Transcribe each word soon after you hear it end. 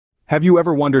Have you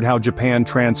ever wondered how Japan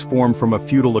transformed from a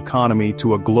feudal economy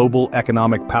to a global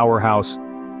economic powerhouse?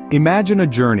 Imagine a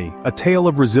journey, a tale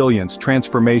of resilience,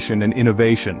 transformation, and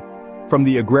innovation. From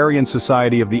the agrarian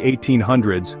society of the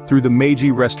 1800s, through the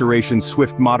Meiji Restoration's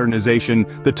swift modernization,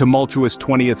 the tumultuous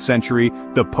 20th century,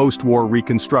 the post-war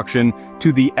reconstruction,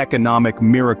 to the economic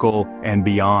miracle and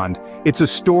beyond. It's a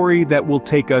story that will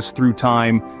take us through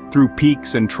time, through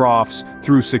peaks and troughs,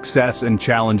 through success and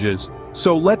challenges.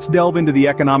 So let's delve into the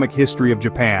economic history of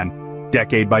Japan,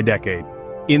 decade by decade.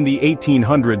 In the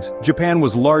 1800s, Japan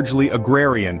was largely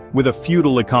agrarian, with a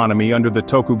feudal economy under the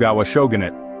Tokugawa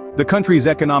shogunate. The country's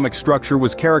economic structure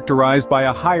was characterized by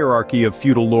a hierarchy of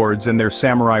feudal lords and their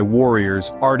samurai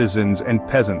warriors, artisans, and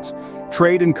peasants.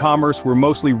 Trade and commerce were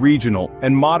mostly regional,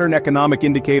 and modern economic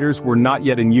indicators were not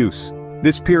yet in use.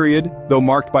 This period, though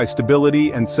marked by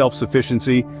stability and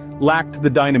self-sufficiency, lacked the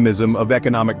dynamism of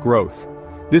economic growth.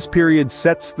 This period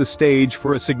sets the stage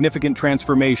for a significant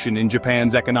transformation in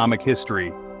Japan's economic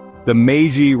history. The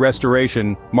Meiji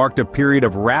Restoration marked a period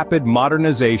of rapid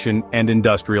modernization and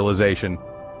industrialization.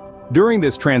 During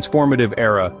this transformative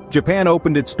era, Japan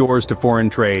opened its doors to foreign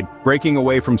trade, breaking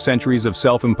away from centuries of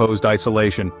self-imposed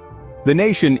isolation. The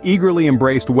nation eagerly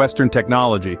embraced Western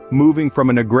technology, moving from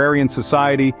an agrarian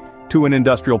society to an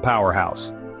industrial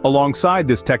powerhouse. Alongside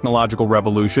this technological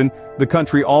revolution, the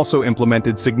country also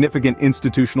implemented significant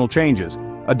institutional changes,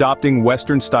 adopting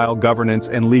Western-style governance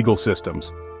and legal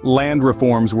systems. Land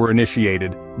reforms were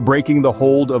initiated, breaking the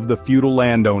hold of the feudal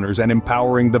landowners and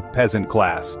empowering the peasant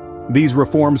class. These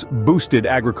reforms boosted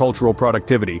agricultural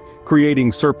productivity,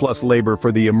 creating surplus labor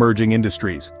for the emerging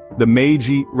industries. The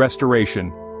Meiji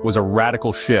Restoration was a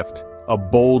radical shift, a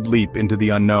bold leap into the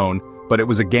unknown, but it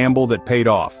was a gamble that paid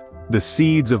off. The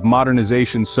seeds of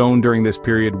modernization sown during this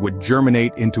period would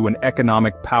germinate into an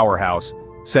economic powerhouse,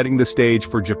 setting the stage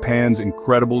for Japan's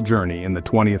incredible journey in the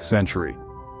 20th century.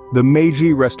 The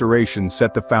Meiji Restoration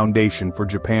set the foundation for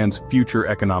Japan's future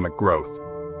economic growth.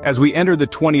 As we enter the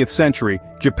 20th century,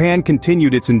 Japan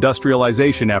continued its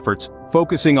industrialization efforts,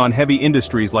 focusing on heavy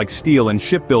industries like steel and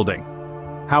shipbuilding.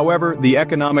 However, the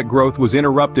economic growth was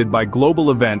interrupted by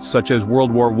global events such as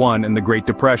World War I and the Great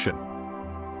Depression.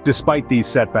 Despite these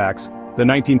setbacks, the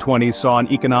 1920s saw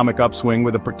an economic upswing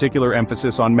with a particular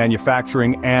emphasis on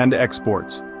manufacturing and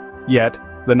exports. Yet,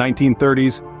 the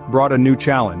 1930s brought a new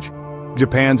challenge.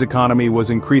 Japan's economy was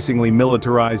increasingly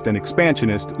militarized and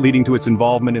expansionist, leading to its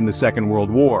involvement in the Second World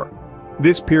War.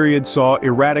 This period saw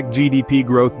erratic GDP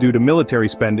growth due to military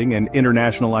spending and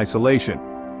international isolation.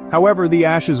 However, the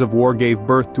ashes of war gave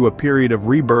birth to a period of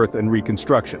rebirth and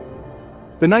reconstruction.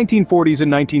 The 1940s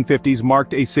and 1950s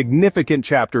marked a significant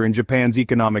chapter in Japan's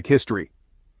economic history.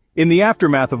 In the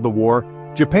aftermath of the war,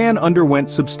 Japan underwent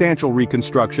substantial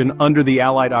reconstruction under the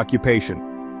Allied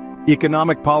occupation.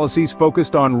 Economic policies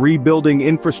focused on rebuilding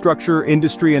infrastructure,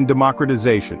 industry, and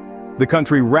democratization. The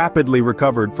country rapidly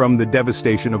recovered from the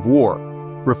devastation of war,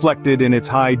 reflected in its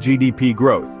high GDP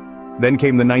growth. Then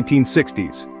came the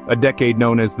 1960s, a decade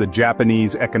known as the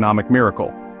Japanese economic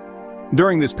miracle.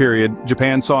 During this period,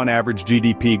 Japan saw an average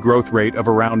GDP growth rate of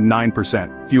around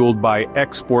 9%, fueled by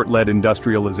export-led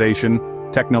industrialization,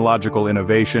 technological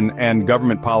innovation, and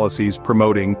government policies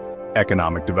promoting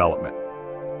economic development.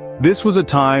 This was a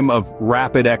time of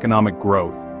rapid economic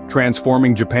growth,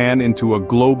 transforming Japan into a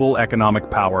global economic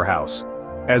powerhouse.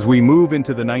 As we move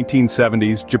into the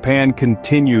 1970s, Japan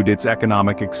continued its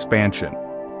economic expansion.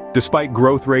 Despite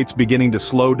growth rates beginning to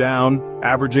slow down,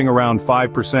 averaging around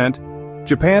 5%,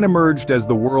 Japan emerged as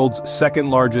the world's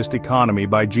second-largest economy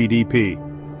by GDP.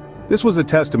 This was a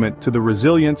testament to the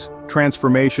resilience,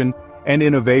 transformation, and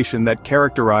innovation that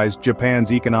characterized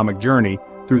Japan's economic journey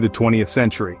through the 20th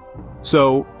century.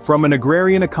 So, from an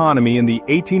agrarian economy in the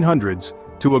 1800s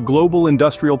to a global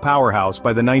industrial powerhouse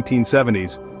by the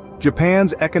 1970s,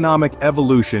 Japan's economic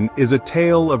evolution is a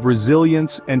tale of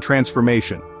resilience and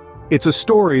transformation. It's a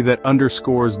story that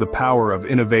underscores the power of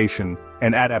innovation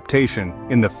and adaptation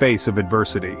in the face of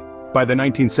adversity. By the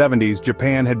 1970s,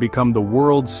 Japan had become the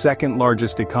world's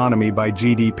second-largest economy by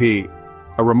GDP,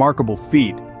 a remarkable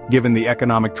feat given the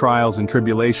economic trials and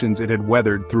tribulations it had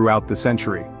weathered throughout the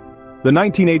century. The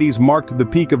 1980s marked the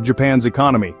peak of Japan's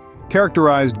economy,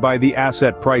 characterized by the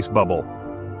asset price bubble.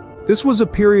 This was a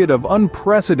period of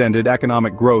unprecedented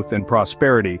economic growth and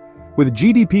prosperity, with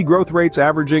GDP growth rates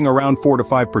averaging around 4 to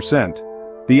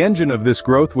 5%. The engine of this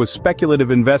growth was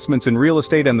speculative investments in real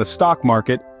estate and the stock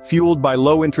market, fueled by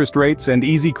low interest rates and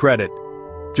easy credit.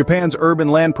 Japan's urban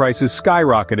land prices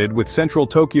skyrocketed, with central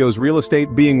Tokyo's real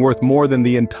estate being worth more than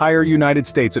the entire United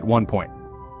States at one point.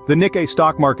 The Nikkei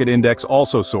stock market index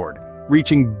also soared,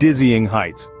 reaching dizzying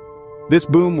heights. This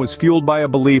boom was fueled by a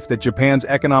belief that Japan's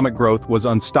economic growth was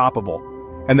unstoppable,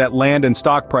 and that land and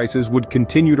stock prices would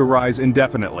continue to rise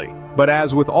indefinitely. But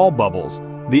as with all bubbles,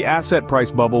 the asset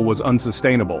price bubble was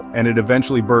unsustainable, and it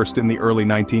eventually burst in the early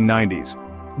 1990s.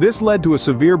 This led to a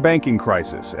severe banking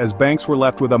crisis, as banks were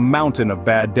left with a mountain of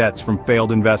bad debts from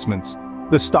failed investments.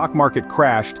 The stock market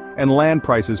crashed, and land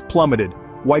prices plummeted,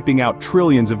 wiping out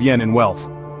trillions of yen in wealth.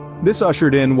 This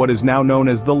ushered in what is now known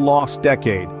as the lost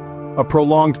decade, a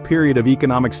prolonged period of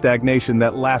economic stagnation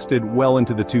that lasted well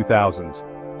into the 2000s.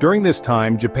 During this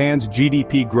time, Japan's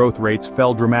GDP growth rates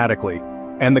fell dramatically,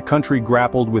 and the country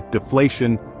grappled with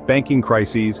deflation, banking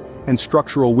crises, and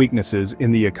structural weaknesses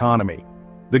in the economy.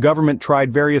 The government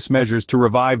tried various measures to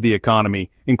revive the economy,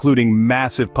 including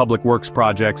massive public works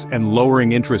projects and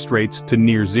lowering interest rates to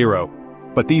near zero.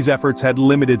 But these efforts had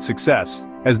limited success,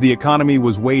 as the economy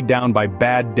was weighed down by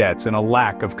bad debts and a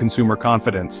lack of consumer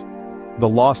confidence. The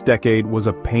lost decade was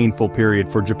a painful period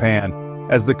for Japan,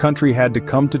 as the country had to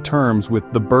come to terms with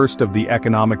the burst of the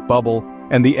economic bubble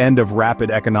and the end of rapid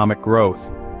economic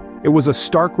growth. It was a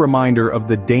stark reminder of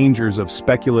the dangers of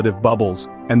speculative bubbles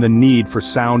and the need for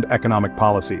sound economic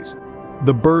policies.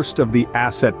 The burst of the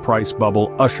asset price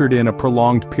bubble ushered in a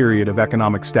prolonged period of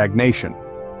economic stagnation.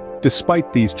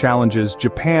 Despite these challenges,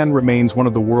 Japan remains one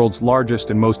of the world's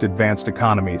largest and most advanced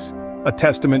economies, a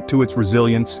testament to its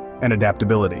resilience and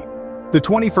adaptability. The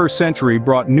 21st century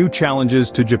brought new challenges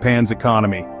to Japan's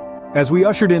economy. As we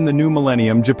ushered in the new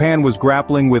millennium, Japan was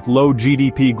grappling with low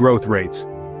GDP growth rates.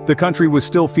 The country was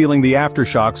still feeling the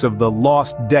aftershocks of the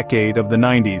lost decade of the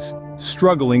 90s,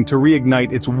 struggling to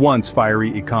reignite its once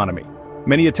fiery economy.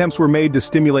 Many attempts were made to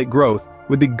stimulate growth,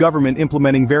 with the government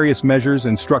implementing various measures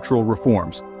and structural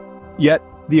reforms. Yet,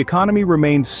 the economy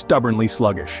remained stubbornly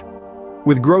sluggish,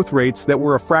 with growth rates that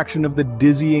were a fraction of the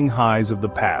dizzying highs of the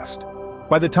past.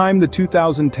 By the time the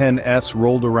 2010s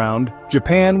rolled around,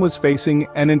 Japan was facing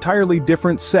an entirely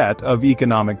different set of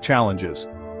economic challenges.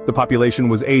 The population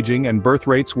was aging and birth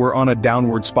rates were on a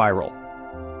downward spiral.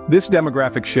 This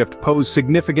demographic shift posed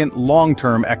significant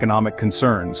long-term economic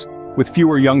concerns. With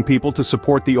fewer young people to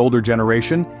support the older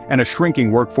generation and a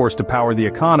shrinking workforce to power the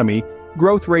economy,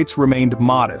 growth rates remained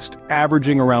modest,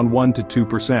 averaging around 1 to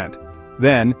 2%.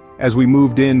 Then, as we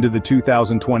moved into the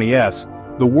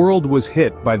 2020s, the world was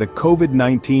hit by the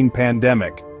COVID-19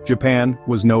 pandemic. Japan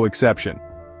was no exception.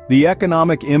 The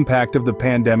economic impact of the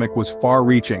pandemic was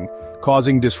far-reaching,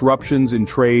 causing disruptions in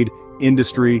trade,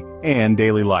 industry, and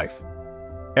daily life.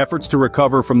 Efforts to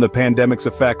recover from the pandemic's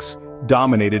effects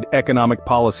dominated economic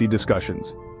policy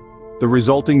discussions. The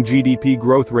resulting GDP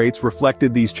growth rates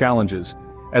reflected these challenges,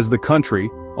 as the country,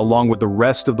 along with the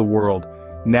rest of the world,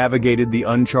 navigated the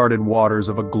uncharted waters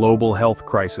of a global health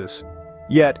crisis.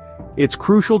 Yet, it's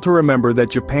crucial to remember that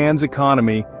Japan's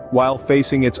economy, while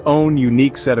facing its own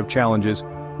unique set of challenges,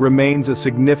 remains a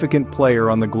significant player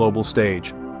on the global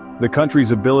stage. The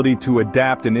country's ability to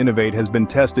adapt and innovate has been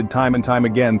tested time and time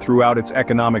again throughout its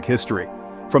economic history.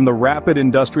 From the rapid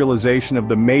industrialization of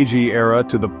the Meiji era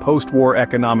to the post-war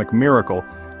economic miracle,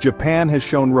 Japan has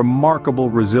shown remarkable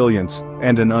resilience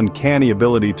and an uncanny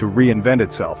ability to reinvent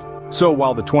itself. So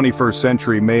while the 21st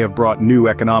century may have brought new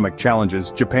economic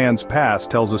challenges, Japan's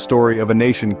past tells a story of a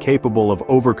nation capable of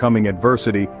overcoming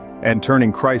adversity and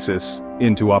turning crisis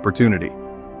into opportunity.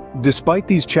 Despite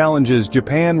these challenges,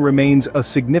 Japan remains a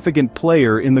significant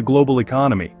player in the global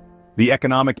economy. The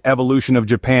economic evolution of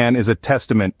Japan is a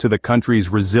testament to the country's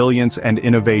resilience and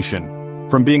innovation.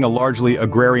 From being a largely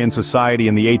agrarian society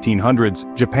in the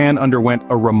 1800s, Japan underwent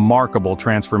a remarkable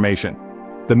transformation.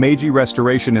 The Meiji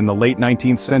Restoration in the late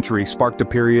 19th century sparked a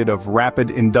period of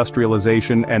rapid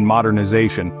industrialization and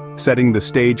modernization, setting the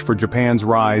stage for Japan's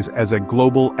rise as a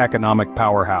global economic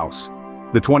powerhouse.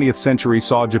 The 20th century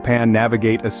saw Japan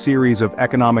navigate a series of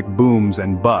economic booms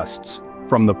and busts,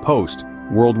 from the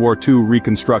post-World War II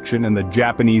reconstruction and the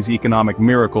Japanese economic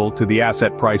miracle to the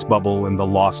asset price bubble in the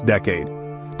lost decade.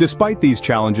 Despite these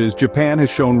challenges, Japan has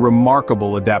shown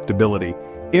remarkable adaptability,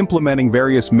 implementing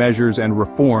various measures and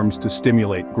reforms to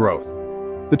stimulate growth.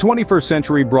 The 21st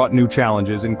century brought new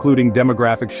challenges, including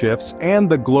demographic shifts and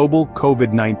the global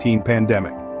COVID-19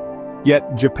 pandemic.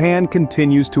 Yet, Japan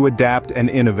continues to adapt and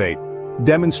innovate,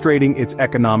 demonstrating its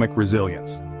economic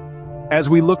resilience. As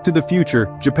we look to the future,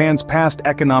 Japan's past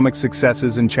economic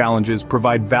successes and challenges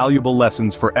provide valuable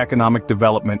lessons for economic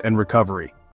development and recovery.